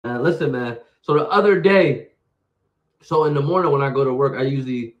Man, listen, man. So the other day, so in the morning when I go to work, I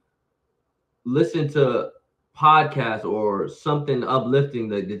usually listen to podcasts or something uplifting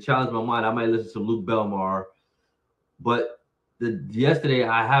that challenge my mind. I might listen to Luke Belmar, but yesterday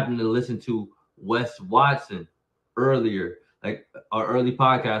I happened to listen to Wes Watson earlier, like our early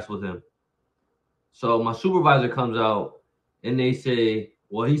podcast with him. So my supervisor comes out and they say,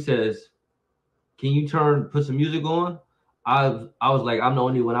 well, he says, can you put some music on? I was like, I'm the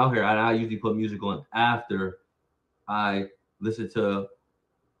only one out here, and I usually put music on after I listen to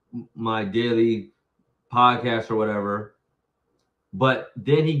my daily podcast or whatever. But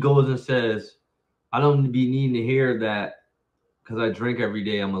then he goes and says, I don't be needing to hear that because I drink every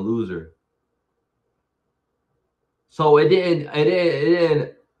day. I'm a loser. So it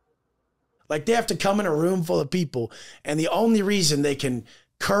didn't. Like they have to come in a room full of people, and the only reason they can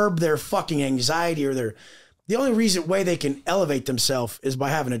curb their fucking anxiety or the only way they can elevate themselves is by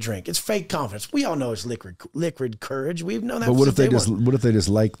having a drink. It's fake confidence. We all know it's liquid courage. We've known that. But what if they just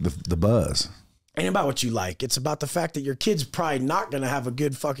like the buzz? Ain't about what you like. It's about the fact that your kid's probably not going to have a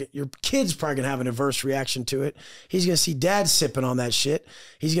good your kid's probably going to have an adverse reaction to it. He's going to see dad sipping on that shit.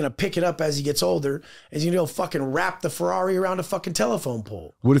 He's going to pick it up as he gets older. And he's going to go fucking wrap the Ferrari around a fucking telephone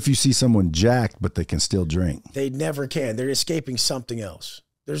pole. What if you see someone jacked, but they can still drink? They never can. They're escaping something else.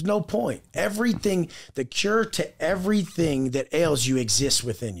 There's no point. Everything, the cure to everything that ails you exists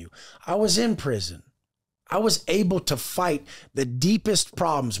within you. I was in prison. I was able to fight the deepest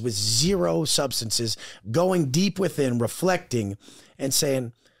problems with zero substances, going deep within, reflecting, and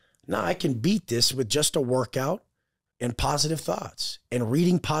saying, no, I can beat this with just a workout and positive thoughts and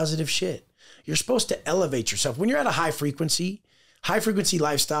reading positive shit. You're supposed to elevate yourself. When you're at a high frequency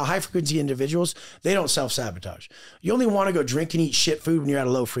lifestyle, high frequency individuals, they don't self-sabotage. You only want to go drink and eat shit food when you're at a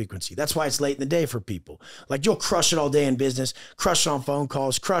low frequency. That's why it's late in the day for people. Like you'll crush it all day in business, crush it on phone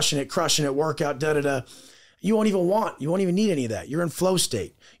calls, crushing it, workout, da-da-da. You won't even need any of that. You're in flow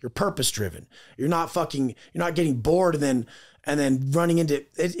state. You're purpose driven. You're not getting bored and then running into,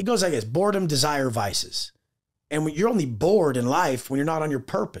 it goes like this: boredom, desire, vices. And you're only bored in life when you're not on your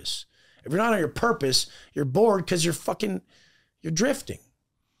purpose. If you're not on your purpose, you're bored because you're drifting.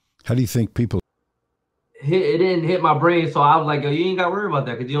 How do you think people? It didn't hit my brain. So I was like, yo, you ain't got to worry about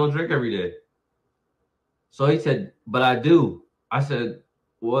that because you don't drink every day. So he said, but I do. I said,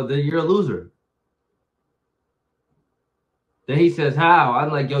 well, then you're a loser. Then he says, how?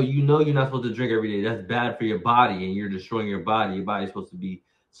 I'm like, yo, you know you're not supposed to drink every day. That's bad for your body, and you're destroying your body. Your body's supposed to be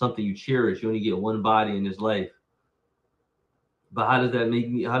something you cherish. You only get one body in this life. But how does that make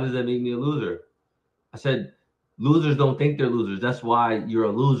me a loser? I said, losers don't think they're losers. That's why you're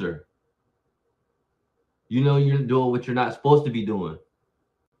a loser. You know you're doing what you're not supposed to be doing.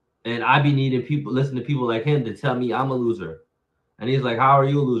 And I be needing listen to people like him to tell me I'm a loser. And he's like, how are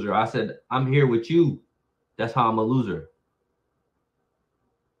you a loser? I said, I'm here with you. That's how I'm a loser.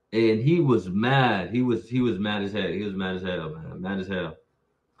 And he was mad. He was mad as hell. He was mad as hell, man. Mad as hell.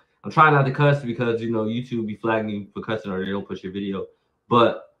 I'm trying not to cuss because, YouTube be flagging you for cussing or they don't push your video.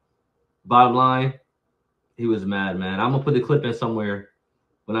 But bottom line, he was mad, man. I'm going to put the clip in somewhere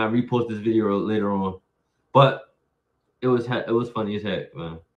when I repost this video later on. But it was funny as heck, man.